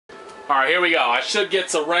Alright, here we go. I should get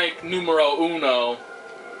to rank numero uno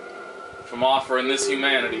from offering this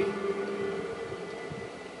humanity.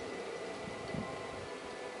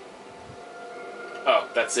 Oh,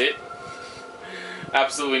 that's it?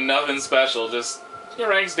 Absolutely nothing special, just your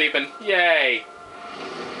rank's deepen. Yay!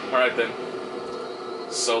 Alright then.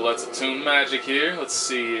 So let's attune magic here. Let's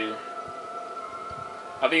see here.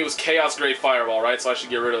 I think it was Chaos Great Fireball, right? So I should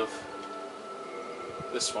get rid of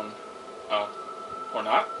this one. Oh. Or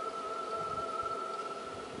not?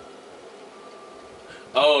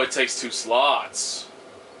 Oh, it takes 2 slots.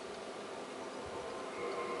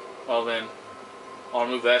 Well then, I'll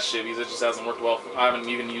remove that shit because it just hasn't worked well. I haven't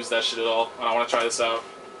even used that shit at all. And I want to try this out.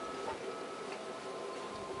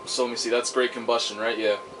 So let me see. That's Great Combustion, right?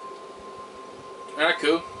 Yeah. Alright,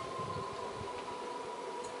 cool.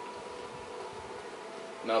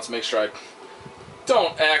 Now let's make sure I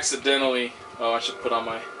don't accidentally... Oh, I should put on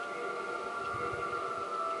my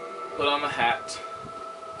hat.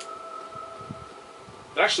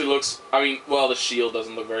 It actually looks... I mean, well, the shield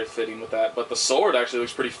doesn't look very fitting with that, but the sword actually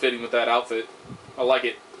looks pretty fitting with that outfit. I like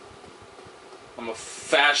it. I'm a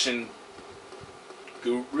fashion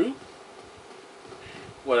guru?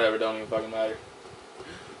 Whatever, don't even fucking matter.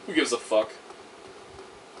 Who gives a fuck?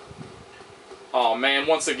 Oh man,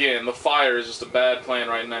 once again, the fire is just a bad plan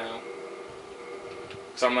right now.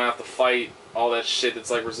 Because I'm going to have to fight all that shit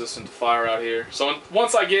that's like resistant to fire out here. So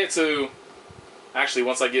once I get to... Actually,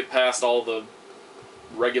 once I get past all the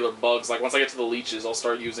regular bugs, like once I get to the leeches, I'll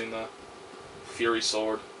start using the Fury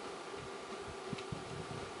Sword.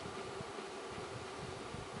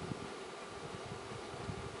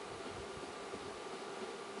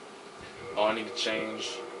 Oh, I need to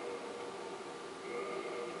change.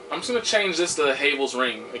 I'm just going to change this to Havel's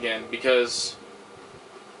Ring again, because,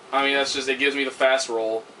 I mean, that's just, it gives me the fast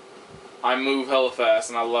roll. I move hella fast,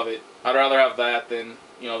 and I love it. I'd rather have that than,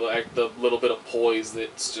 you know, the little bit of poise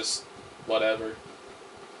that's just whatever.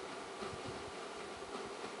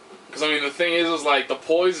 Because, I mean, the thing is like, the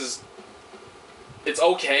poise is, it's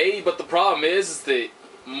okay, but the problem is that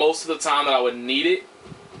most of the time that I would need it,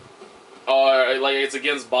 or, like, it's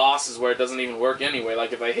against bosses where it doesn't even work anyway.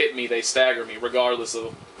 Like, if they hit me, they stagger me, regardless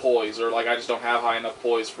of poise, or, like, I just don't have high enough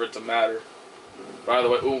poise for it to matter. By the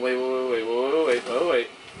way, ooh, wait.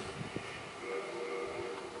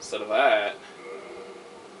 Instead of that...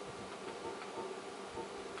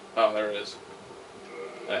 Oh, there it is.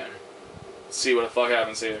 There. Let's see what the fuck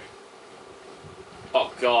happens here.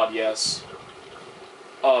 Oh, God, yes.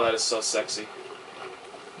 Oh, that is so sexy.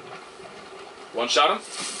 One-shot him?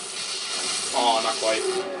 Oh, not quite.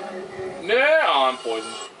 Nah, oh, I'm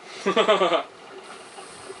poisoned.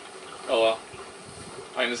 Oh well.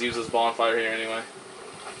 I can just use this bonfire here anyway.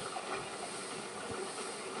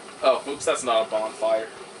 Oh, oops, that's not a bonfire.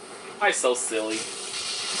 I'm so silly.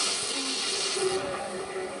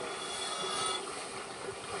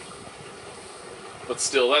 But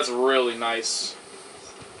still, that's really nice.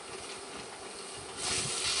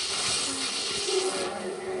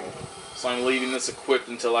 So I'm leaving this equipped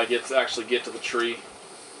until I actually get to the tree.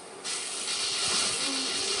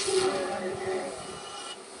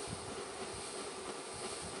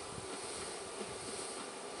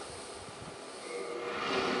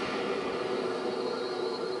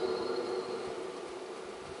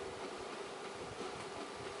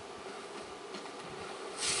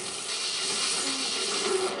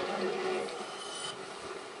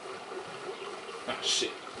 Oh,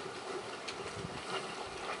 shit.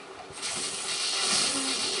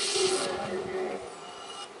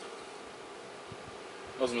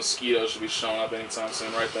 Those mosquitoes should be showing up anytime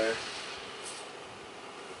soon, right there.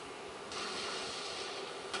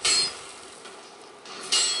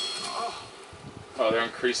 Oh, they're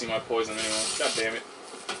increasing my poison anyway. God damn it.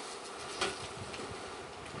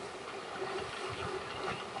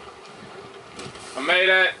 I made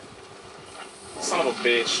it! Son of a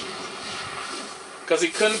bitch. Because he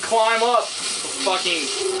couldn't climb up the fucking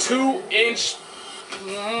 2-inch...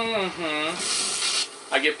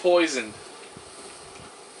 I get poisoned.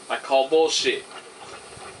 I call bullshit.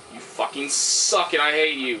 You fucking suck and I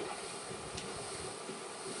hate you.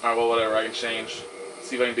 Alright, well, whatever. I can change. Let's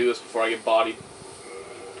see if I can do this before I get bodied.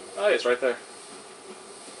 Oh, yeah, it's right there.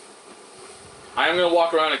 I am going to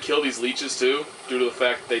walk around and kill these leeches, too, due to the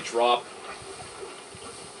fact that they drop...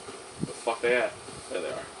 Where the fuck they at? There they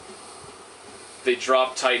are. They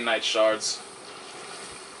drop Titanite shards.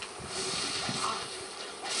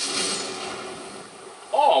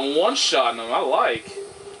 Oh, I'm one-shotting them. I like.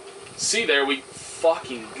 See, there we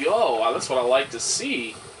fucking go. That's what I like to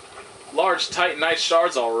see. Large Titanite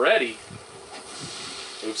shards already.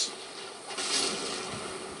 Oops.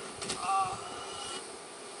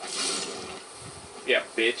 Yeah,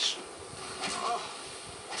 bitch.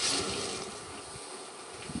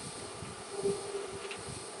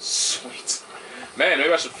 Sweet. Man,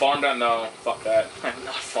 maybe I should farm down. No, fuck that. I'm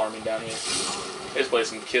not farming down here. This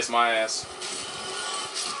place can kiss my ass.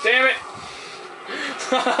 Damn it!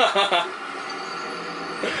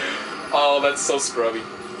 Oh, that's so scrubby.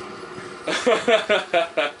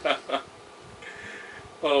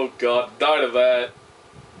 Oh god, die to that.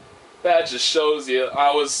 That just shows you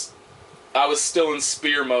I was still in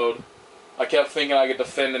spear mode. I kept thinking I could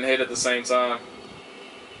defend and hit at the same time.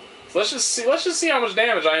 So let's just see how much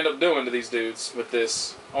damage I end up doing to these dudes with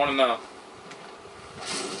this. I want to know.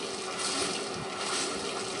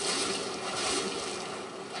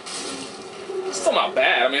 It's still not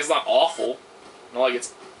bad. I mean, it's not awful. Not like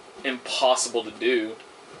it's impossible to do.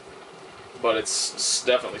 But it's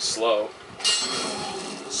definitely slow.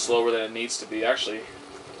 Slower than it needs to be, actually.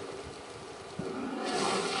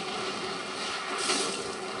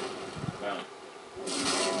 No.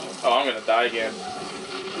 Oh, I'm gonna die again.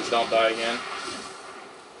 Please don't die again.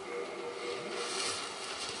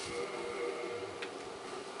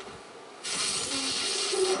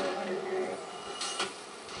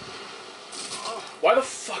 Why the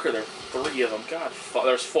fuck are there 3 of them? God,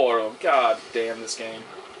 there's 4 of them. God damn this game.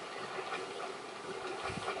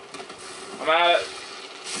 I'm at it.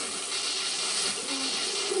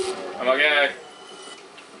 I'm okay.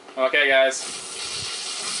 I'm okay, guys.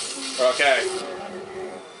 We're okay.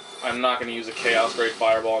 I'm not gonna use a Chaos Grade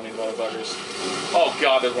Fireball on these motherfuckers. Oh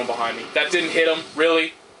god, there's one behind me. That didn't hit him?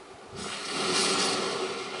 Really?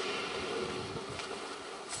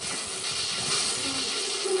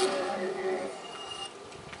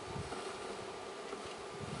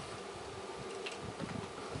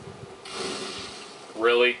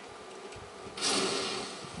 Really?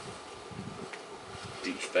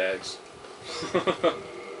 Douchebags.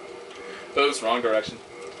 Oops, wrong direction.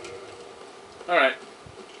 Alright.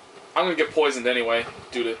 I'm gonna get poisoned anyway,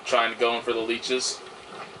 due to trying to go in for the leeches.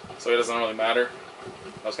 So it doesn't really matter.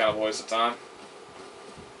 That was kind of a waste of time.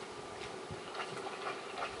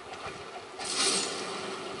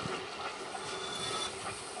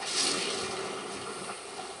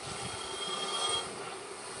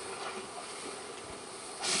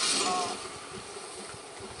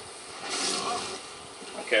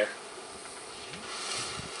 Okay.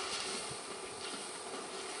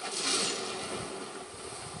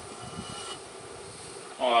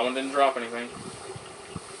 Oh, that one didn't drop anything.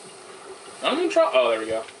 None of them drop. Oh, there we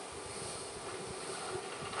go.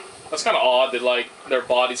 That's kind of odd that, like, their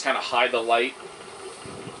bodies kind of hide the light.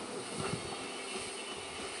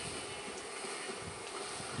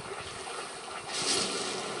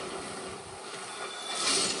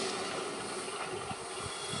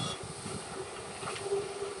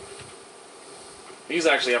 These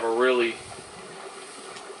actually have a really...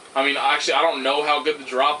 I mean, actually, I don't know how good the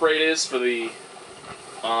drop rate is for the...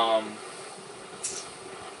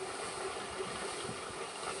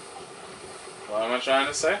 What am I trying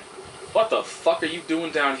to say? What the fuck are you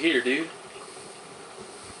doing down here, dude?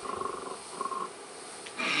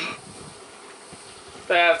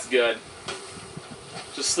 That's good.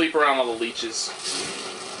 Just sleep around all the leeches.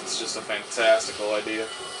 It's just a fantastical idea.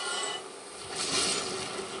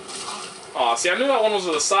 Aw, see, I knew that one was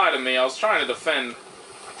to the side of me. I was trying to defend.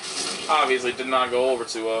 Obviously, did not go over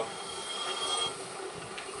too well.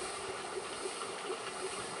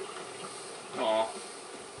 Aw.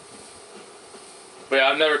 But yeah,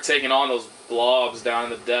 I've never taken on those blobs down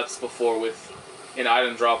in the depths before with an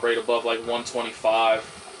item drop rate above like 125.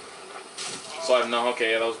 So I have no...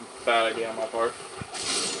 Okay, yeah, that was a bad idea on my part.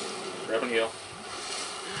 Grab and heal.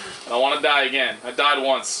 I don't want to die again. I died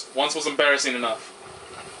once. Once was embarrassing enough.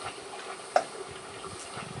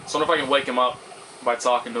 So I wonder if I can wake him up by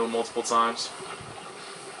talking to him multiple times.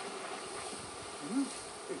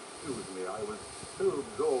 Excuse me, I was so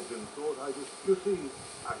absorbed in thought I just... You see,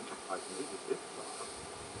 I can visit this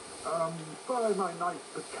far. By my knight,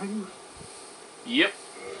 but can you... Yep.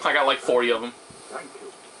 I got like 40 of them. Thank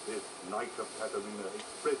you. This Knight of Katarina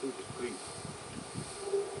expresses his grief.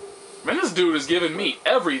 Man, this dude is giving me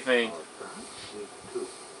everything. Perhaps this too.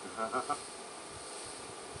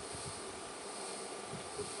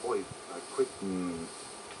 The voice I quit.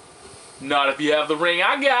 Not if you have the ring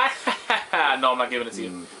I got. No, I'm not giving it to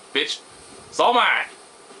you. Bitch. It's all mine.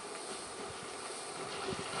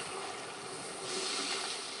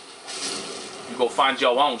 You go find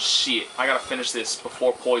your own shit. I gotta finish this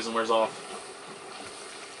before poison wears off.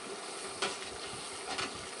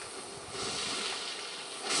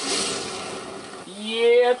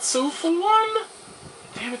 Yeah, 2 for 1.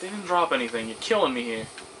 Damn it, they didn't drop anything. You're killing me here.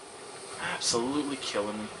 Absolutely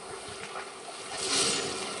killing me.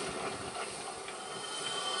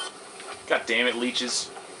 God damn it, leeches.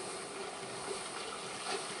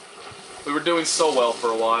 We were doing so well for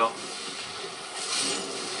a while.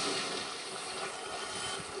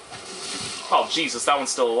 Oh, Jesus, that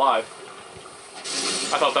one's still alive.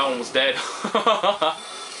 I thought that one was dead.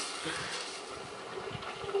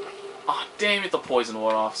 Oh, damn it, the poison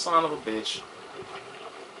wore off. Son of a bitch.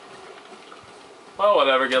 Oh,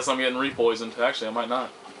 whatever, guess I'm getting repoisoned. Actually, I might not.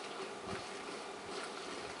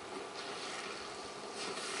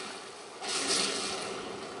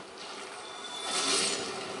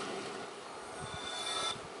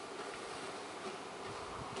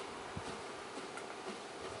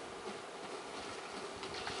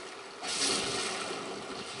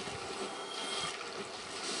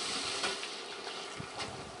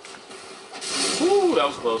 Ooh, that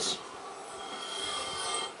was close.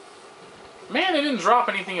 Man, they didn't drop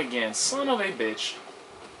anything again. Son of a bitch.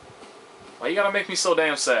 Why you gotta make me so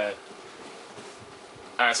damn sad?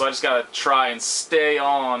 Alright, so I just gotta try and stay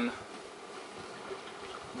on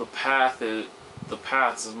the paths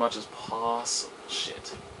as much as possible.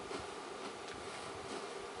 Shit.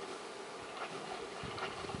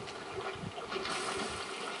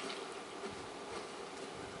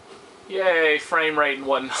 Yay, frame rate and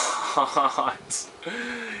whatnot.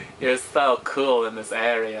 You're so cool in this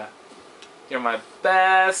area. You're my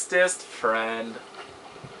bestest friend.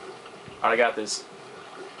 Alright, I got this.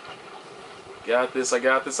 Got this, I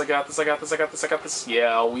got this, I got this, I got this, I got this, I got this.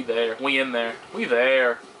 Yeah, we there. We in there. We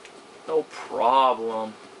there. No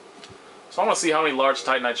problem. So I want to see how many large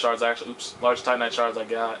Titanite shards large Titanite shards I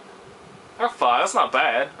got. I got 5. That's not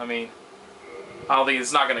bad. I mean, I don't think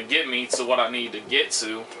it's not going to get me to what I need to get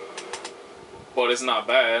to. But it's not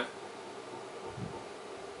bad.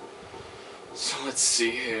 So let's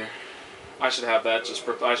see here. I should have that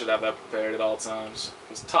prepared at all times.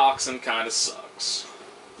 Because Toxin kind of sucks.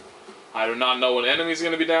 I do not know what enemy's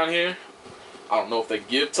going to be down here. I don't know if they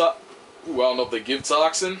give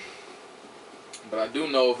Toxin. But I do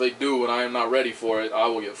know if they do and I am not ready for it, I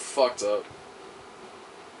will get fucked up.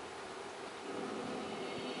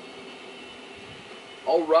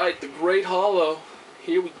 Alright, the Great Hollow.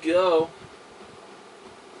 Here we go.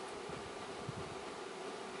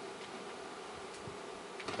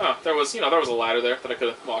 Oh, there was a ladder there that I could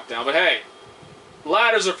have walked down. But hey,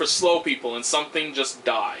 ladders are for slow people, and something just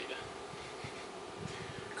died.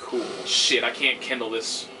 Cool. Shit, I can't kindle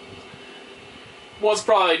this. Was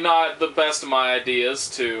probably not the best of my ideas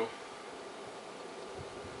to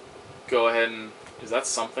go ahead and... Is that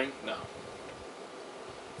something? No.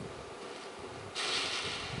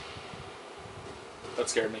 That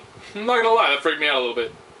scared me. I'm not gonna lie, that freaked me out a little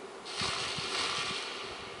bit.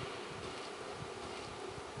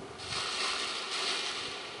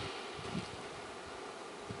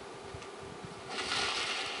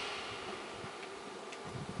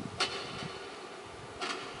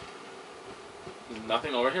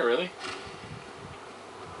 Nothing over here, really?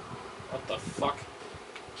 What the fuck?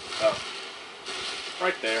 Oh.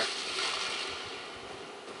 Right there.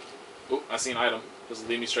 Ooh, I see an item. Does it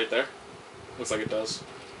lead me straight there? Looks like it does.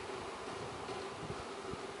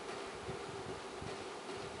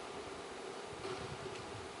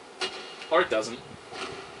 Or it doesn't.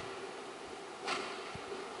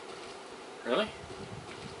 Really?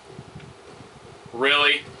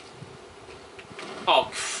 Really? Oh,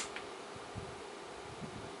 pfft.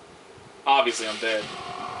 Obviously, I'm dead.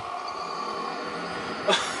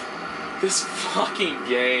 This fucking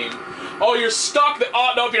game. Oh, you're stuck.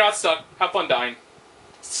 Oh, nope, you're not stuck. Have fun dying.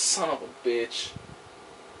 Son of a bitch.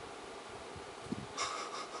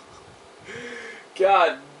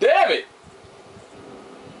 God damn it.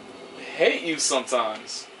 I hate you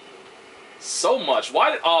sometimes. So much.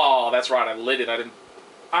 Why did... Oh, that's right. I lit it. I'm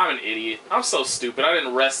an idiot. I'm so stupid. I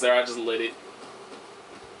didn't rest there. I just lit it.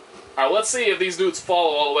 Alright, let's see if these dudes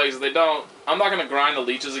follow all the way. Because if they don't, I'm not going to grind the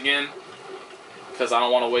leeches again. Because I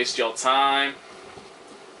don't want to waste y'all time.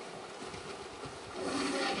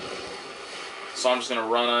 So I'm just going to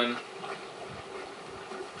run.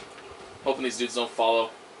 Hoping these dudes don't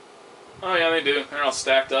follow. Oh yeah, they do. They're all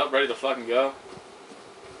stacked up, ready to fucking go.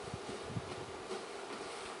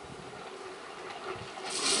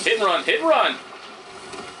 Hit and run, hit and run!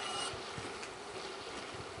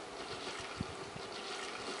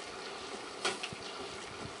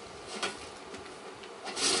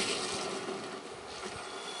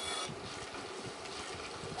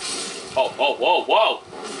 Oh, whoa, whoa, whoa!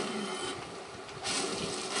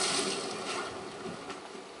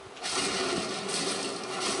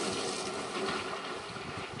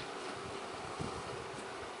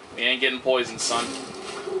 We ain't getting poisoned, son.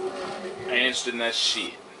 I ain't interested in that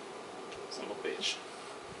shit. Son of a bitch.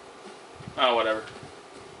 Oh, whatever.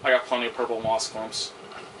 I got plenty of purple moss clumps.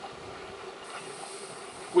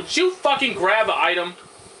 Would you fucking grab the item?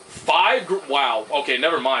 Wow. Okay,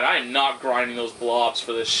 never mind. I am not grinding those blobs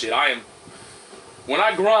for this shit. I am... When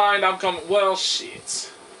I grind, I'm coming... Well,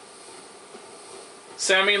 shit.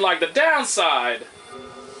 So, I mean, like, the downside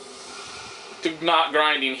to not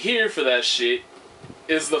grinding here for that shit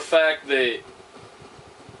is the fact that,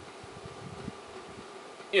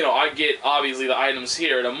 you know, I get, obviously, the items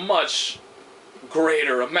here at a much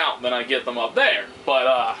greater amount than I get them up there.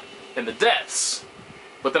 But, in the depths.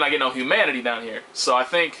 But then I get no humanity down here. So I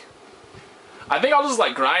think I'll just,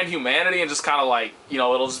 like, grind humanity and just kind of, like, you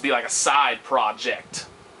know, it'll just be like a side project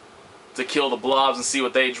to kill the blobs and see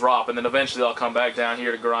what they drop, and then eventually I'll come back down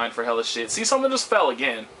here to grind for hella shit. See, something just fell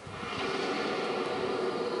again.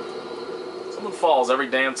 Something falls every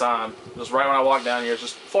damn time. Just right when I walk down here. It's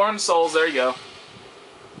just 400 souls, there you go.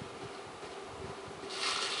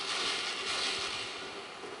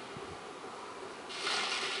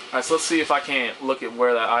 Alright, so let's see if I can't look at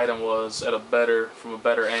where that item was at from a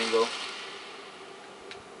better angle.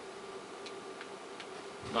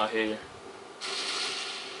 Not here.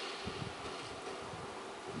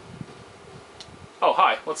 Oh,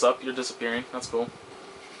 hi. What's up? You're disappearing. That's cool.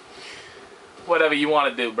 Whatever you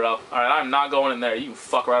want to do, bro. Alright, I'm not going in there. You can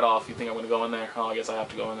fuck right off. You think I'm going to go in there? Oh, I guess I have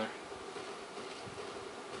to go in there.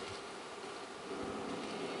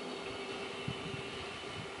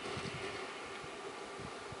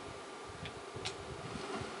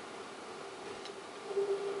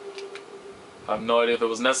 I have no idea if it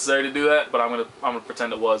was necessary to do that, but I'm gonna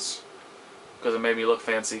pretend it was. Because it made me look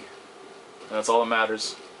fancy. And that's all that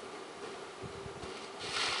matters.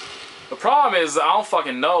 The problem is, I don't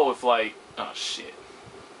fucking know if, like... Oh, shit.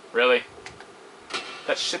 Really?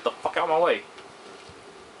 That shit the fuck out of my way.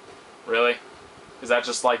 Really? Is that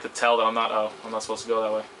just, like, to tell that I'm not... Oh, I'm not supposed to go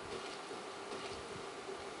that way.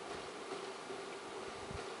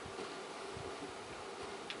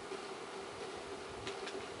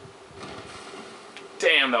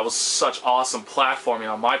 Damn, that was such awesome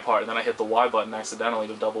platforming on my part, and then I hit the Y button accidentally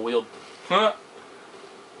to double wield. Huh.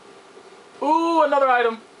 Ooh, another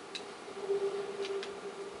item.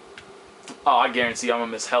 Oh, I guarantee I'm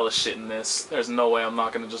gonna miss hella shit in this. There's no way I'm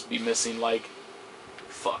not gonna just be missing, like...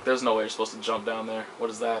 Fuck, there's no way you're supposed to jump down there. What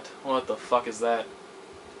is that? What the fuck is that?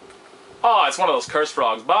 Oh, it's one of those curse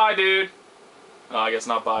frogs. Bye, dude. Oh, I guess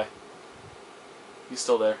not bye. He's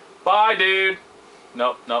still there. Bye, dude.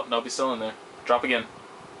 Nope, nope, nope, he's still in there. Drop again.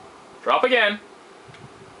 Drop again.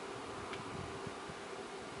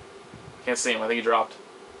 Can't see him. I think he dropped.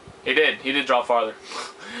 He did. He did drop farther.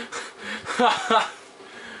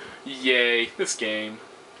 Yay. This game.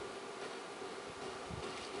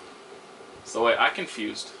 So wait, I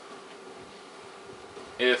confused.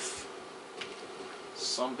 If...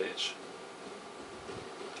 Some bitch.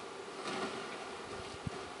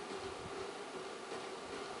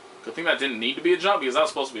 Good thing that didn't need to be a jump, because that was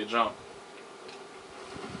supposed to be a jump.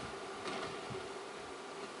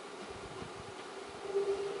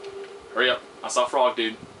 Hurry up. I saw Frog,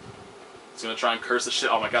 dude. He's gonna try and curse the shit.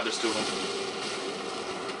 Oh my god, there's two of them.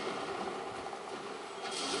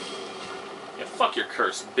 Yeah, fuck your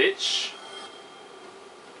curse, bitch.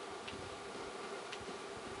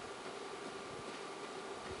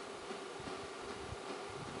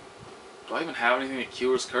 Do I even have anything that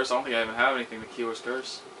cures curse? I don't think I even have anything that cures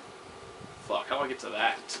curse. Fuck, how do I get to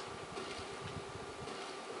that?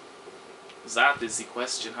 That is the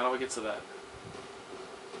question. How do I get to that?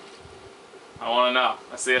 I want to know.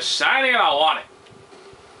 I see it shining and I want it.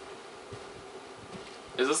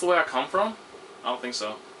 Is this the way I come from? I don't think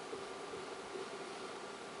so.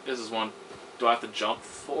 This is one. Do I have to jump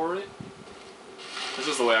for it? This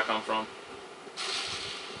is the way I come from.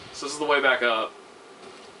 So this is the way back up.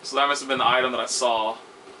 So that must have been the item that I saw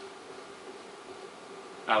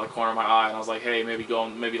out of the corner of my eye, and I was like, hey,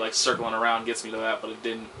 maybe like circling around gets me to that, but it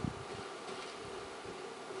didn't.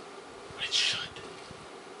 But it should.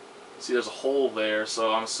 See, there's a hole there,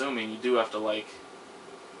 so I'm assuming you do have to, like,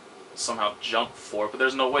 somehow jump for it, but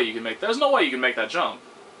there's no way you can make that jump.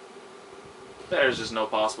 There's just no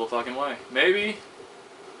possible fucking way. Maybe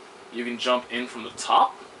you can jump in from the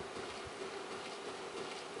top?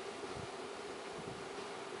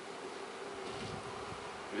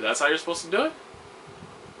 Maybe that's how you're supposed to do it?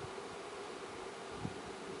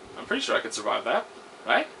 I'm pretty sure I could survive that,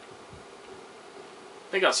 right? I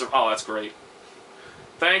think I'll survive. Oh, that's great.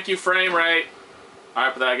 Thank you, frame rate.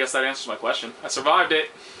 Alright, but I guess that answers my question. I survived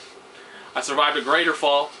it. I survived a greater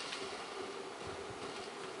fall.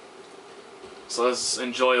 So this is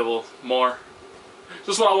enjoyable. More.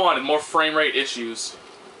 Just what I wanted. More frame rate issues.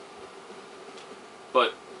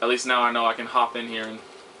 But at least now I know I can hop in here and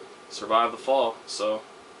survive the fall. So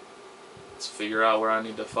let's figure out where I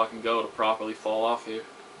need to fucking go to properly fall off here.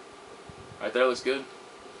 Right there looks good.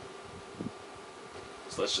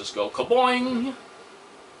 So let's just go kaboing.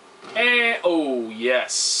 And oh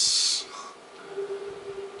yes.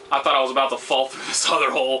 I thought I was about to fall through this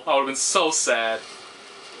other hole. I would have been so sad.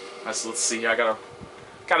 Alright, so let's see. I got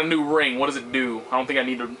a new ring. What does it do? I don't think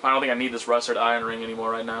I need this rusted iron ring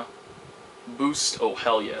anymore right now. Boost. Oh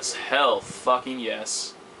hell yes. Hell fucking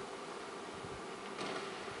yes.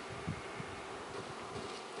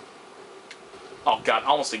 Oh god,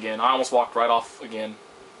 almost again. I almost walked right off again.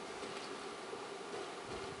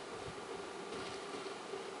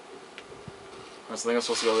 Alright, so I think I'm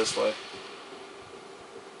supposed to go this way.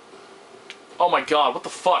 Oh my god, what the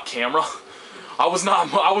fuck, camera? I was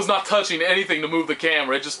not touching anything to move the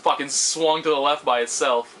camera. It just fucking swung to the left by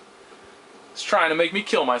itself. It's trying to make me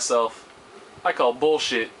kill myself. I call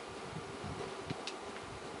bullshit.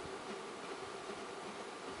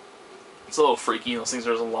 It's a little freaky, those things.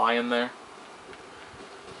 There's a lion there.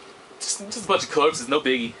 Just a bunch of corpses, no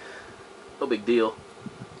biggie. No big deal.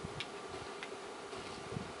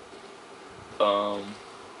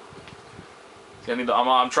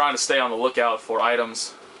 I'm trying to stay on the lookout for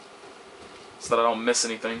items so that I don't miss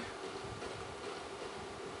anything.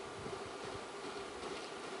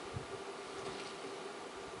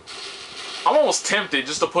 I'm almost tempted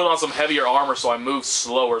just to put on some heavier armor so I move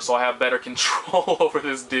slower, so I have better control over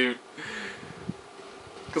this dude.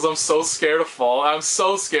 Because I'm so scared of falling. I'm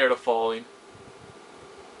so scared of falling.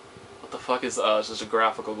 What the fuck is it's just a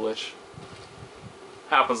graphical glitch.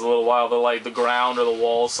 Happens a little while, but like the ground or the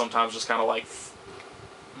walls sometimes just kind of like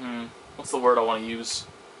what's the word I want to use?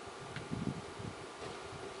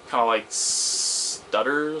 Kind of like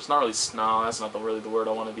stutters? Not really. No, that's not really the word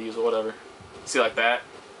I wanted to use, but whatever. See, like that?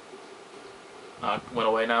 Went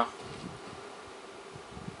away now.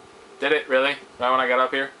 Did it really? Right when I got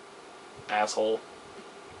up here? Asshole.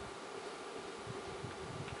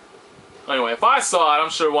 Anyway, if I saw it, I'm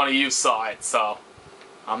sure one of you saw it, so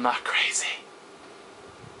I'm not crazy.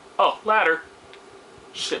 Oh, ladder.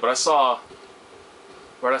 Shit, but I saw...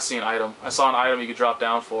 Where did I see an item? I saw an item you could drop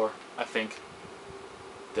down for, I think.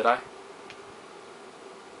 Did I?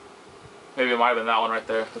 Maybe it might have been that one right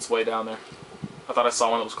there. That's way down there. I thought I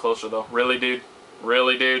saw one that was closer, though. Really, dude?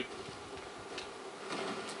 Really, dude?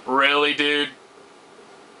 Really, dude?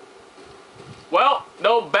 Well,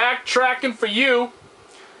 no backtracking for you.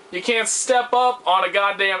 You can't step up on a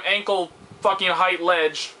goddamn ankle fucking height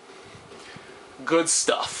ledge. Good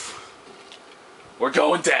stuff. We're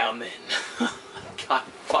going down then. God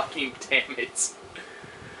fucking damn it.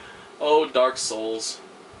 Oh, Dark Souls.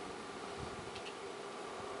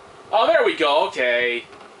 Oh, there we go. Okay.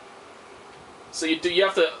 So you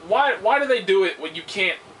have to... Why do they do it when you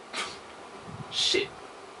can't... Shit.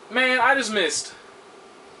 Man, I just missed.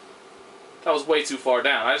 That was way too far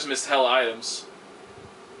down. I just missed hella items.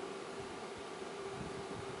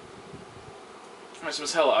 I just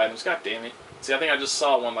missed hella items. God damn it. See, I think I just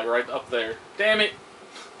saw one like right up there. Damn it.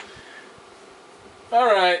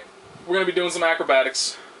 Alright. We're going to be doing some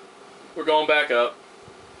acrobatics. We're going back up.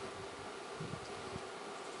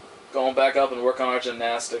 Going back up and work on our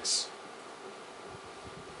gymnastics.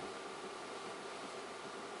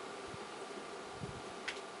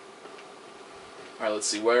 Alright, let's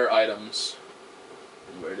see. Where are items?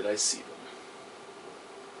 And where did I see them?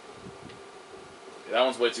 Okay, that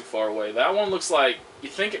one's way too far away. That one looks like... You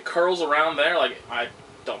think it curls around there? Like, I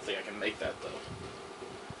don't think I can make that, though.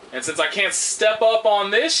 And since I can't step up on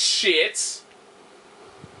this shit...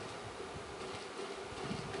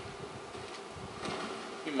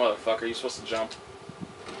 You motherfucker, you're supposed to jump.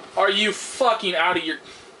 Are you fucking out of your...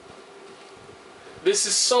 This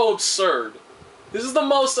is so absurd. This is the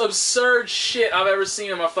most absurd shit I've ever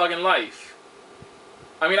seen in my fucking life.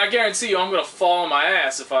 I mean, I guarantee you I'm gonna fall on my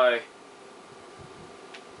ass if I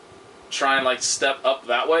try and, like, step up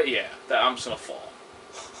that way. Yeah, I'm just gonna fall.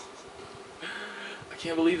 I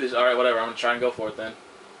can't believe this. Alright, whatever. I'm gonna try and go for it then.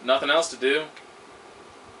 Nothing else to do?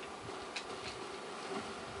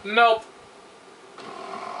 Nope.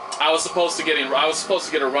 I was supposed to get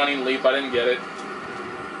a running leap. I didn't get it.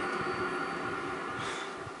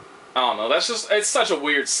 I don't know. That's just... It's such a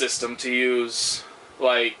weird system to use.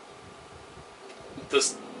 Like...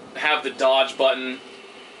 This... Have the dodge button...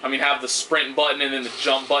 I mean, have the sprint button and then the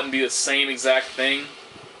jump button be the same exact thing.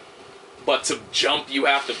 But to jump, you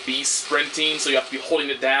have to be sprinting, so you have to be holding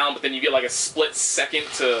it down, but then you get like a split second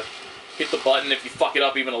to hit the button. If you fuck it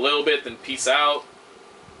up even a little bit, then peace out.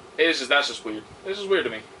 It's just... That's just weird. It's just weird to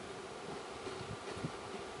me.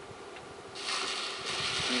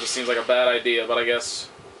 It just seems like a bad idea, but I guess...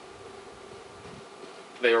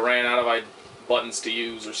 they ran out of buttons to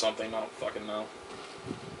use or something. I don't fucking know.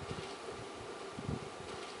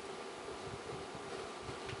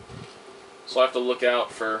 So I have to look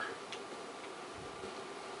out for...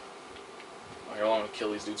 Okay, well, I'm gonna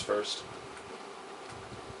kill these dudes first.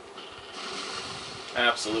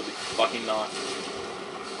 Absolutely fucking not.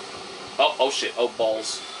 Oh shit. Oh,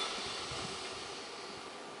 balls.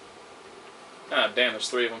 Ah, damn, there's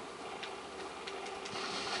 3 of them.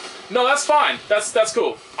 No, that's fine. That's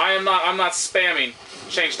cool. I'm not spamming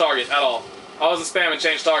change target at all. I wasn't spamming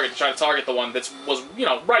change target to try to target the one that was, you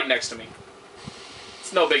know, right next to me.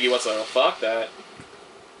 It's no biggie whatsoever. Fuck that.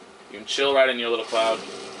 You can chill right in your little cloud.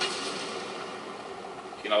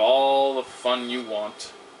 You can have all the fun you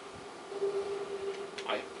want.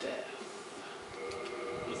 Eye of Death.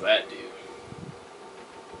 What does that do?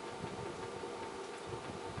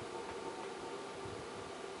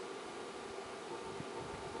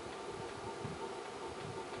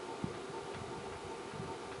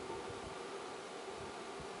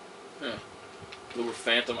 Lure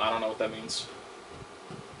Phantom, I don't know what that means.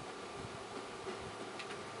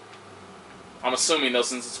 I'm assuming though,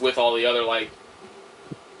 since it's with all the other like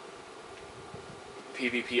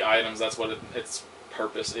PvP items, that's what its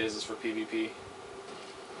purpose is for PvP.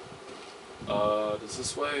 Does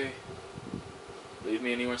this way lead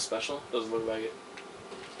me anywhere special? Doesn't look like it.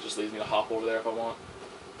 Just leads me to hop over there if I want.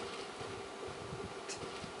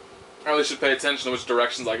 I really should pay attention to which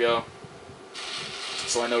directions I go,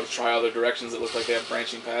 so I know to try other directions that look like they have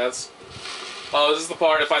branching paths. Oh, is this the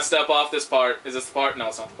part, if I step off this part, is this the part? No,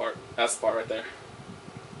 it's not the part. That's the part right there.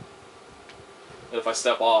 But if I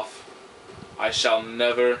step off, I shall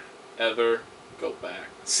never, ever go back.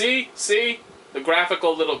 See? See? The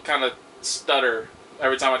graphical little kind of stutter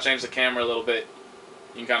every time I change the camera a little bit.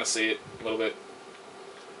 You can kind of see it a little bit.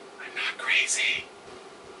 I'm not crazy.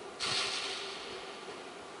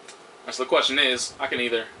 Alright, so the question is, I can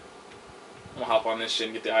either... I'm gonna hop on this shit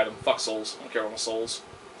and get the item. Fuck souls. I don't care about my souls.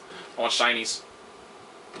 I want shinies.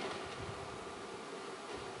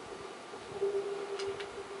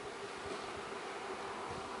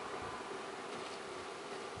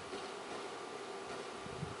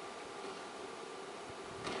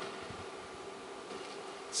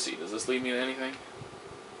 Let's see, does this lead me to anything?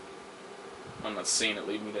 I'm not seeing it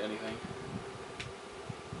lead me to anything.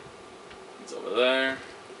 It's over there.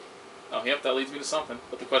 Oh, yep, that leads me to something.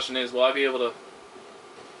 But the question is, will I be able to...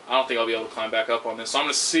 I don't think I'll be able to climb back up on this. So I'm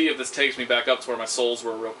going to see if this takes me back up to where my souls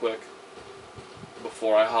were real quick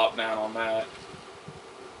before I hop down on that.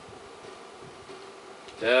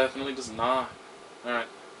 Definitely does not. Alright.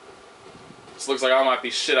 This looks like I might be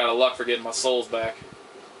shit out of luck for getting my souls back.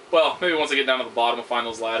 Well, maybe once I get down to the bottom and find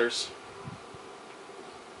those ladders.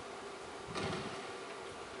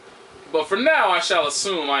 But for now, I shall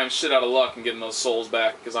assume I am shit out of luck in getting those souls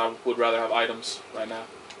back, because I would rather have items right now.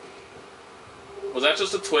 Was that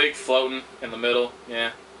just a twig floating in the middle?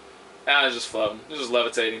 Yeah. Ah, it's just floating. It's just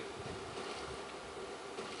levitating.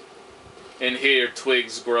 In here,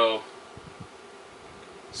 twigs grow.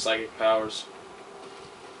 Psychic powers.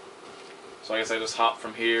 So I guess I just hop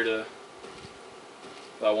from here to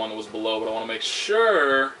that one that was below, but I want to make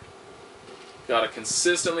sure... Gotta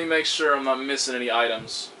consistently make sure I'm not missing any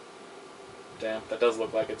items. Damn, that does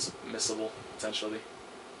look like it's missable, potentially.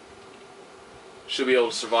 Should be able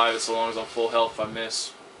to survive it so long as I'm full health if I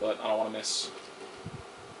miss, but I don't want to miss.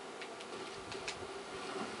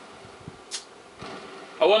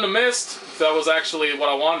 I wouldn't have missed if that was actually what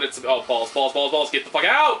I wanted it to be. Oh, balls, balls, balls, balls, get the fuck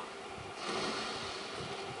out!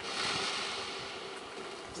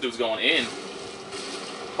 This dude's going in.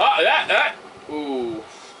 Ah, that! Ooh.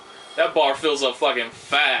 That bar fills up fucking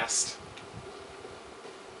fast.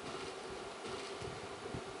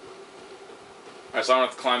 Alright, so I'm going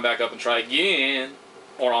to have to climb back up and try again.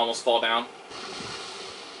 Or almost fall down.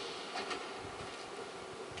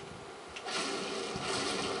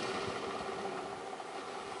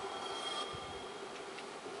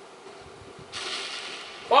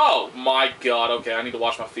 Oh my god, okay, I need to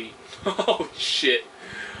watch my feet. Oh shit.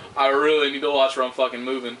 I really need to watch where I'm fucking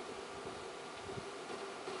moving.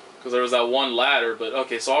 Because there was that one ladder, but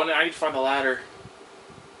okay, so I need to find the ladder.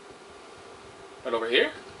 Right over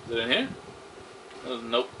here? Is it in here?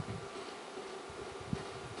 Nope.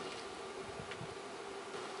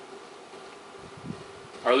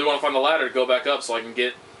 I really want to find the ladder to go back up so I can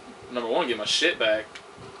get, number one, get my shit back.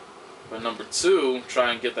 But number two,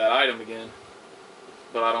 try and get that item again.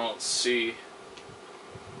 But I don't see